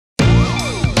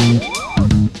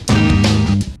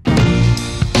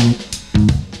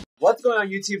What's going on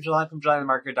YouTube? July from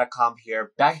JulyTheMarketer.com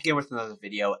here, back again with another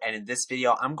video. And in this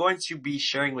video, I'm going to be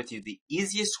sharing with you the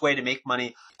easiest way to make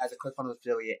money as a ClickFunnels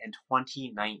affiliate in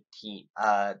 2019.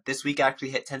 This week I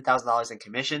actually hit $10,000 in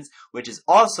commissions, which is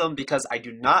awesome because I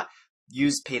do not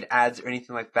use paid ads or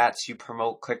anything like that to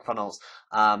promote ClickFunnels.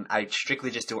 I strictly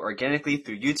just do it organically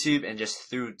through YouTube and just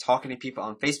through talking to people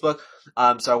on Facebook.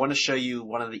 So I want to show you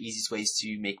one of the easiest ways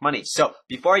to make money. So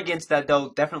before I get into that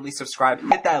though, definitely subscribe,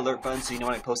 hit that alert button so you know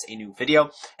when I post a new video,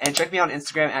 and check me out on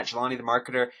Instagram at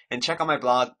JulyTheMarketer, and check out my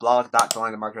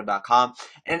blog.JulyTheMarketer.com.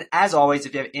 And as always,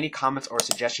 if you have any comments or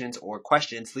suggestions or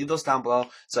questions, leave those down below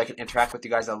so I can interact with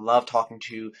you guys. I love talking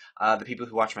to the people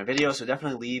who watch my videos, so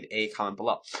definitely leave a comment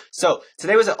below. So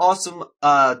today was an awesome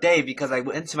day because I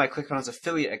went into my ClickFunnels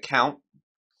affiliate account,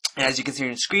 and as you can see on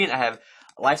your screen, I have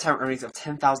lifetime earnings of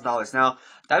 $10,000. Now,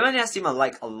 that might not seem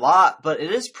like a lot, but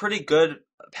it is pretty good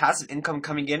passive income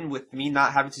coming in with me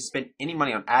not having to spend any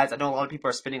money on ads. I know a lot of people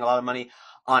are spending a lot of money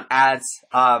on ads,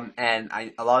 and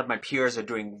a lot of my peers are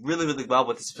doing really well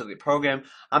with this affiliate program.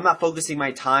 I'm not focusing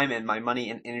my time and my money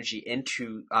and energy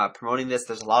into promoting this.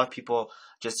 There's a lot of people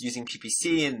just using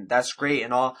PPC, and that's great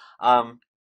and all.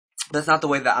 That's not the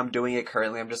way that I'm doing it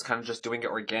currently. I'm just kind of just doing it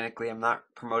organically. I'm not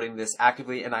promoting this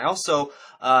actively. And I also,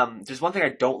 there's one thing I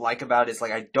don't like about it is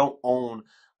like I don't own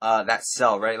that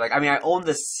cell, right? Like, I mean, I own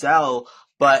the cell,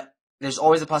 but there's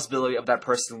always a possibility of that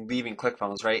person leaving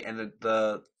ClickFunnels, right? And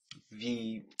the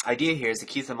idea here is to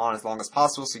keep them on as long as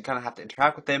possible, so you kind of have to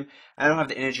interact with them. I don't have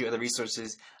the energy or the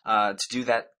resources to do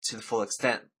that to the full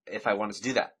extent if I wanted to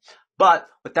do that. But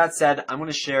with that said, I'm going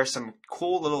to share some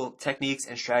cool little techniques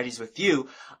and strategies with you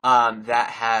that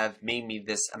have made me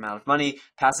this amount of money.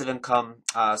 Passive income,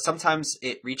 sometimes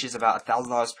it reaches about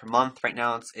 $1,000 per month. Right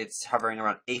now it's hovering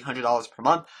around $800 per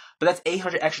month. But that's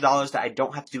 $800 extra that I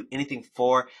don't have to do anything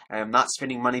for. And I'm not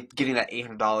spending money getting that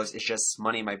 $800. It's just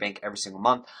money in my bank every single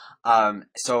month.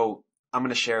 So I'm going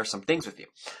to share some things with you.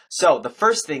 So the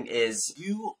first thing is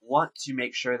you want to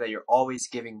make sure that you're always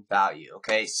giving value,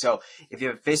 okay? So if you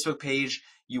have a Facebook page,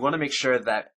 you want to make sure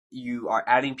that you are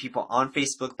adding people on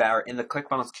Facebook that are in the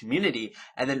ClickFunnels community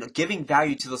and then giving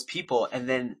value to those people. And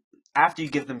then after you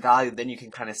give them value, then you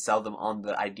can kind of sell them on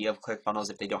the idea of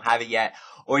ClickFunnels if they don't have it yet.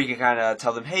 Or you can kind of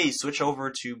tell them, hey, switch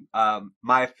over to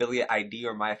my affiliate ID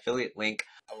or my affiliate link.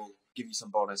 I will give you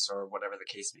some bonus or whatever the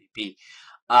case may be.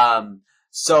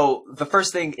 So the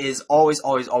first thing is always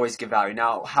give value.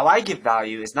 Now, how I give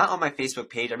value is not on my Facebook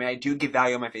page. I mean, I do give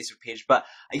value on my Facebook page, but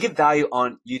I give value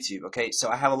on YouTube, okay? So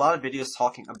I have a lot of videos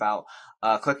talking about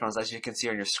ClickFunnels, as you can see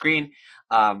on your screen.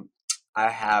 I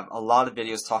have a lot of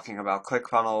videos talking about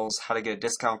ClickFunnels, how to get a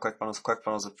discount on ClickFunnels,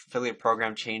 ClickFunnels affiliate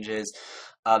program changes,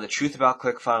 the truth about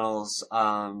ClickFunnels.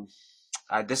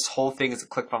 This whole thing is a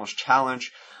ClickFunnels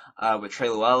challenge. With Trey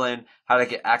Llewellyn, how to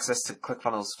get access to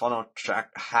ClickFunnels Funnel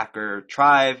Hacker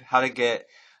Tribe, how to get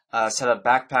set up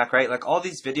backpack, right? Like all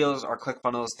these videos are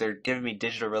ClickFunnels. They're giving me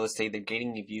digital real estate. They're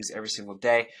gaining me views every single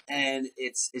day, and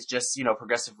it's just, you know,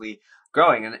 progressively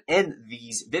growing. And in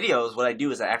these videos, what I do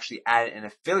is I actually add an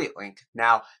affiliate link.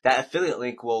 Now, that affiliate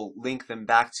link will link them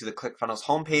back to the ClickFunnels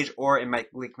homepage, or it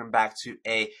might link them back to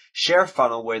a share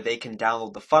funnel where they can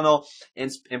download the funnel and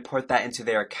import that into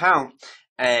their account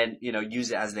and, you know, use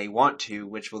it as they want to,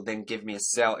 which will then give me a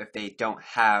sale if they don't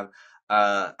have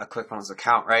a ClickFunnels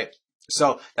account, right?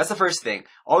 So that's the first thing.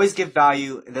 Always give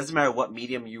value. It doesn't matter what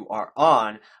medium you are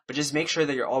on, but just make sure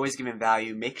that you're always giving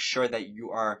value. Make sure that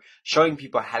you are showing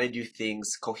people how to do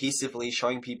things cohesively,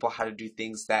 showing people how to do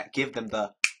things that give them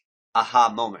the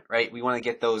aha moment, right? We want to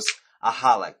get those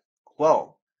aha, like,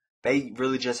 whoa, they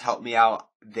really just helped me out.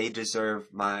 They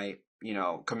deserve my, you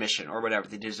know, commission or whatever.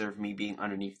 They deserve me being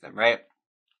underneath them, right?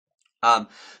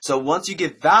 So once you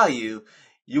give value,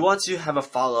 you want to have a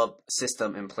follow-up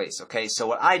system in place, okay? So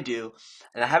what I do,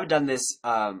 and I haven't done this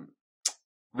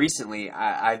recently,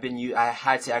 I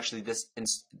had to actually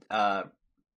disinstall,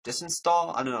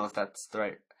 I don't know if that's the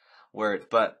right word,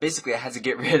 but basically I had to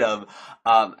get rid of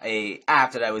a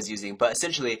app that I was using. But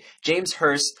essentially, James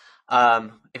Hurst,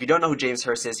 if you don't know who James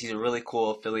Hurst is, he's a really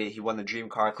cool affiliate. He won the Dream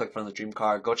Car, ClickFunnels the Dream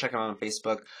Car. Go check him out on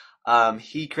Facebook.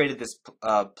 He created this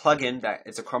plugin that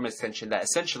it's a Chrome extension that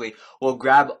essentially will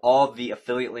grab all the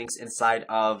affiliate links inside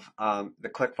of the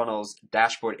ClickFunnels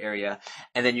dashboard area,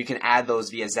 and then you can add those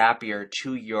via Zapier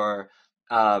to your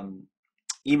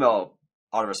email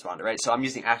autoresponder, right? So I'm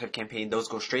using ActiveCampaign. Those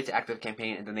go straight to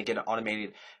ActiveCampaign, and then they get an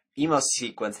automated email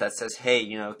sequence that says, hey,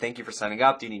 you know, thank you for signing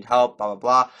up. Do you need help? Blah, blah,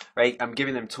 blah, right? I'm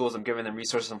giving them tools. I'm giving them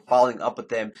resources. I'm following up with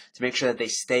them to make sure that they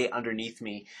stay underneath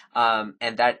me.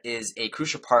 And that is a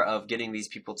crucial part of getting these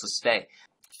people to stay.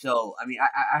 So, I mean,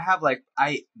 I have like,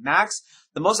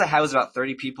 the most I had was about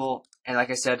 30 people And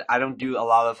like I said, I don't do a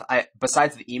lot of,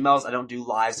 besides the emails, I don't do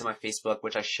lives on my Facebook,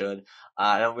 which I should.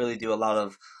 I don't really do a lot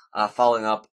of following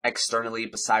up externally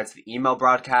besides the email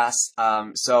broadcasts.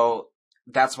 So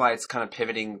that's why it's kind of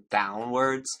pivoting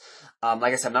downwards.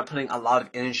 Like I said, I'm not putting a lot of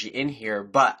energy in here,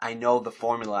 but I know the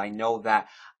formula. I know that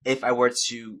if I were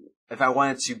to, if I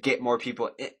wanted to get more people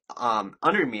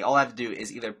under me, all I have to do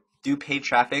is either do paid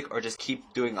traffic or just keep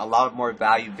doing a lot of more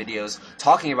value videos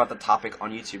talking about the topic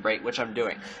on YouTube, right? Which I'm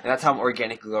doing. And that's how I'm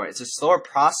organically growing. It's a slower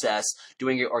process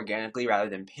doing it organically rather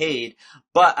than paid,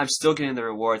 but I'm still getting the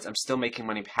rewards. I'm still making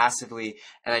money passively,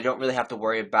 and I don't really have to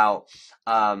worry about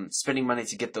spending money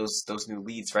to get those new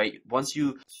leads, right? Once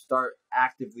you start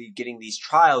actively getting these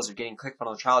trials or getting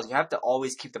ClickFunnels trials, you have to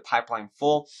always keep the pipeline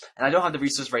full. And I don't have the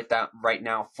resources right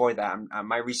now for that.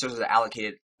 My resources are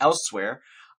allocated elsewhere.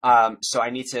 So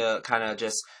I need to kind of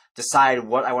just decide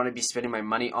what I want to be spending my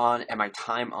money on and my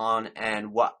time on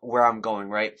and where I'm going,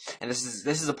 right? And this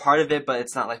is a part of it, but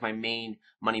it's not like my main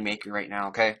money maker right now,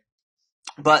 okay?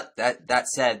 But that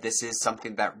said, this is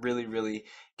something that really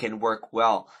can work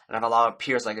well. And I have a lot of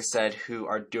peers, like I said, who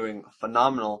are doing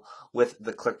phenomenal with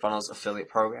the ClickFunnels affiliate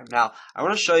program. Now, I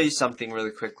want to show you something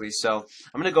really quickly. So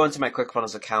I'm going to go into my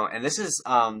ClickFunnels account, and this is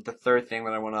the third thing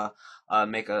that I want to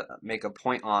make a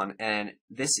point on. And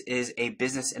this is a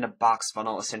business in a box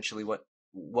funnel, essentially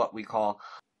what we call.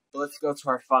 So let's go to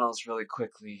our funnels really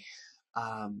quickly,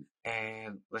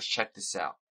 and let's check this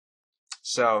out.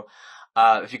 So,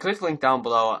 if you click the link down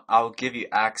below, I'll give you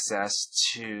access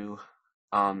to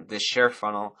this share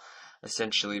funnel,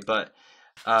 essentially. But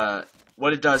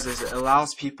what it does is it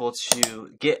allows people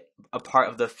to get a part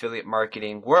of the affiliate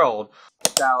marketing world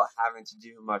without having to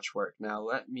do much work. Now,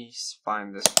 let me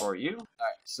find this for you. All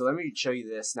right, so let me show you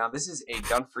this. Now, this is a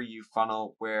done-for-you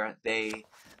funnel where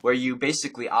you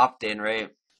basically opt in, right?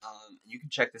 You can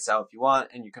check this out if you want,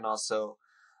 and you can also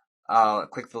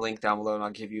click the link down below and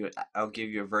I'll give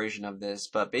you a version of this.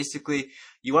 But basically,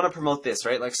 you want to promote this,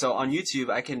 right? Like, so on YouTube,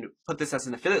 I can put this as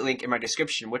an affiliate link in my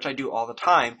description, which I do all the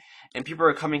time. And people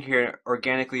are coming here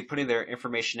organically, putting their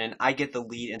information in. I get the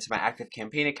lead into my active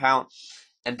campaign account.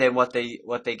 And then what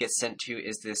they get sent to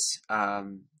is this,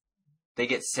 they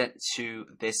get sent to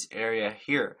this area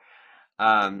here,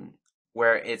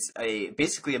 where it's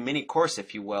basically a mini course,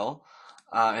 if you will.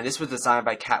 And this was designed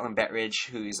by Catlin Bettridge,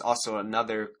 who is also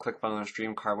another ClickFunnels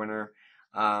Dream Car winner,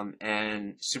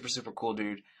 and super cool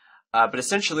dude. But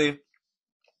essentially,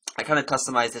 I kind of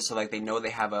customized it so like they know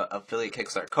they have a affiliate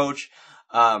Kickstart coach.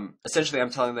 Essentially, I'm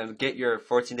telling them get your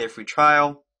 14-day free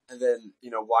trial, and then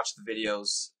watch the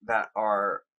videos that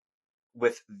are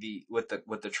with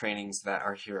the trainings that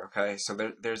are here. Okay,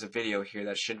 so there's a video here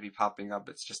that should be popping up.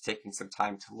 It's just taking some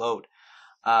time to load.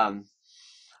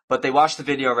 But they watch the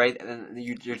video, right, and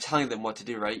you're telling them what to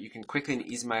do, right? You can quickly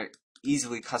and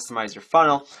easily customize your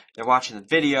funnel. They're watching the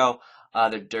video,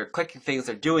 they're clicking things,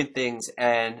 they're doing things,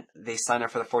 and they sign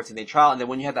up for the 14-day trial. And then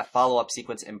when you have that follow-up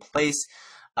sequence in place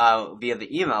via the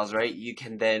emails, right, you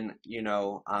can then,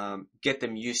 get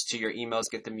them used to your emails,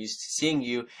 get them used to seeing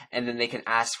you, and then they can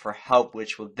ask for help,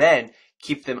 which will then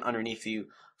keep them underneath you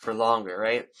for longer,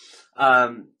 right?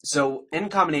 So in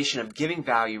combination of giving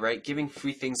value, right, giving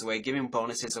free things away, giving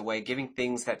bonuses away, giving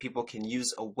things that people can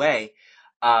use away,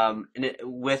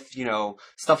 with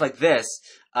stuff like this.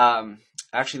 I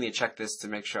actually need to check this to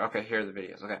make sure. Okay, here are the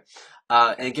videos. Okay,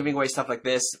 and giving away stuff like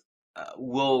this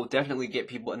will definitely get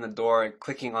people in the door and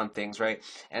clicking on things, right?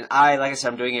 And like I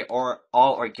said, I'm doing it all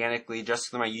organically, just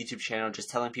through my YouTube channel,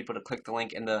 just telling people to click the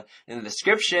link in the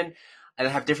description, and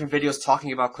I have different videos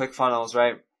talking about ClickFunnels,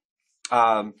 right?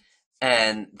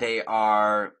 And they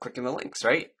are clicking the links,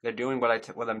 right? They're doing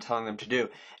what I'm telling them to do,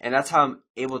 and that's how I'm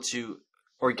able to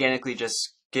organically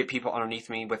just get people underneath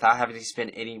me without having to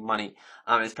spend any money.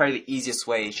 It's probably the easiest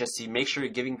way. Is just to make sure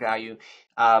you're giving value.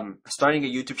 Starting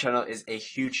a YouTube channel is a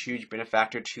huge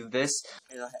benefactor to this.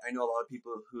 And I know a lot of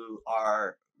people who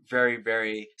are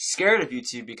very scared of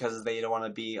YouTube because they don't want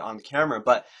to be on camera.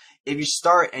 But if you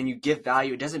start and you give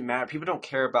value, it doesn't matter. People don't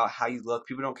care about how you look.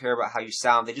 People don't care about how you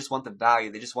sound. They just want the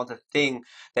value. They just want the thing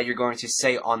that you're going to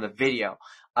say on the video.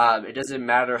 It doesn't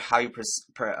matter how you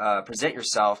present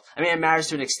yourself. I mean, it matters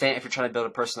to an extent if you're trying to build a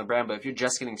personal brand, but if you're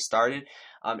just getting started,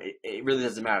 it really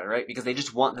doesn't matter, right? Because they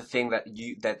just want the thing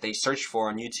that they search for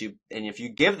on YouTube, and if you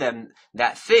give them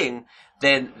that thing,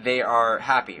 then they are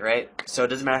happy, right? So it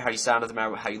doesn't matter how you sound, doesn't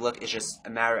matter how you look. It's just a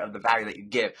matter of the value that you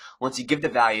give. Once you give the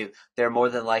value, they're more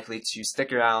than likely to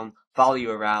stick around, follow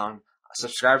you around,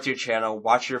 subscribe to your channel,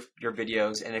 watch your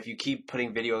videos, and if you keep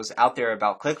putting videos out there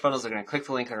about ClickFunnels, they're going to click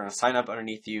the link, they're going to sign up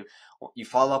underneath you. You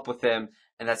follow up with them,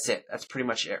 And that's it. That's pretty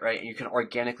much it, right? And you can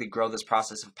organically grow this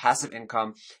process of passive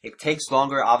income. It takes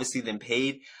longer, obviously, than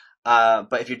paid.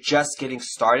 But if you're just getting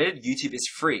started, YouTube is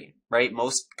free, right?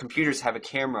 Most computers have a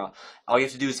camera. All you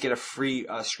have to do is get a free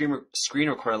screen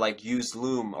recorder, like use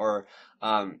Loom or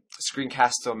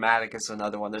Screencast-O-Matic is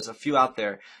another one. There's a few out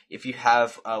there. If you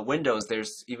have Windows,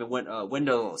 there's even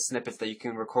window snippets that you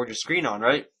can record your screen on,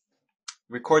 right?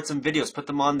 Record some videos, put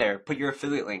them on there, put your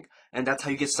affiliate link, and that's how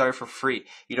you get started for free.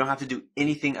 You don't have to do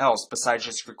anything else besides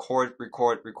just record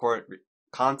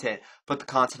content, put the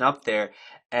content up there,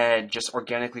 and just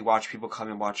organically watch people come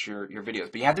and watch your videos.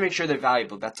 But you have to make sure they're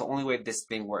valuable. That's the only way this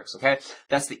thing works, okay?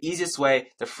 That's the easiest way,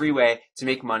 the free way to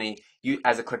make money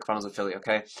as a ClickFunnels affiliate,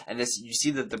 okay? And this, you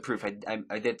see the proof.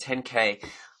 I did 10K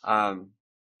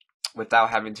without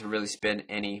having to really spend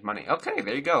any money. Okay,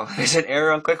 there you go. There's an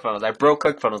error on ClickFunnels. I broke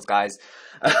ClickFunnels, guys.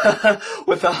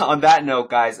 On that note,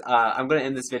 guys, I'm going to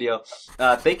end this video.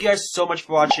 Thank you guys so much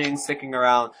for watching, sticking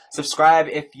around. Subscribe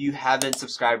if you haven't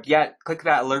subscribed yet. Click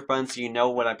that alert button so you know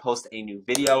when I post a new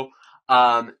video.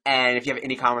 And if you have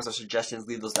any comments or suggestions,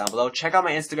 leave those down below. Check out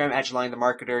my Instagram at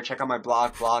JelaniTheMarketer. Check out my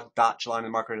blog,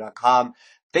 blog.JelaniTheMarketer.com.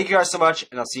 Thank you guys so much,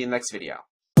 and I'll see you in the next video.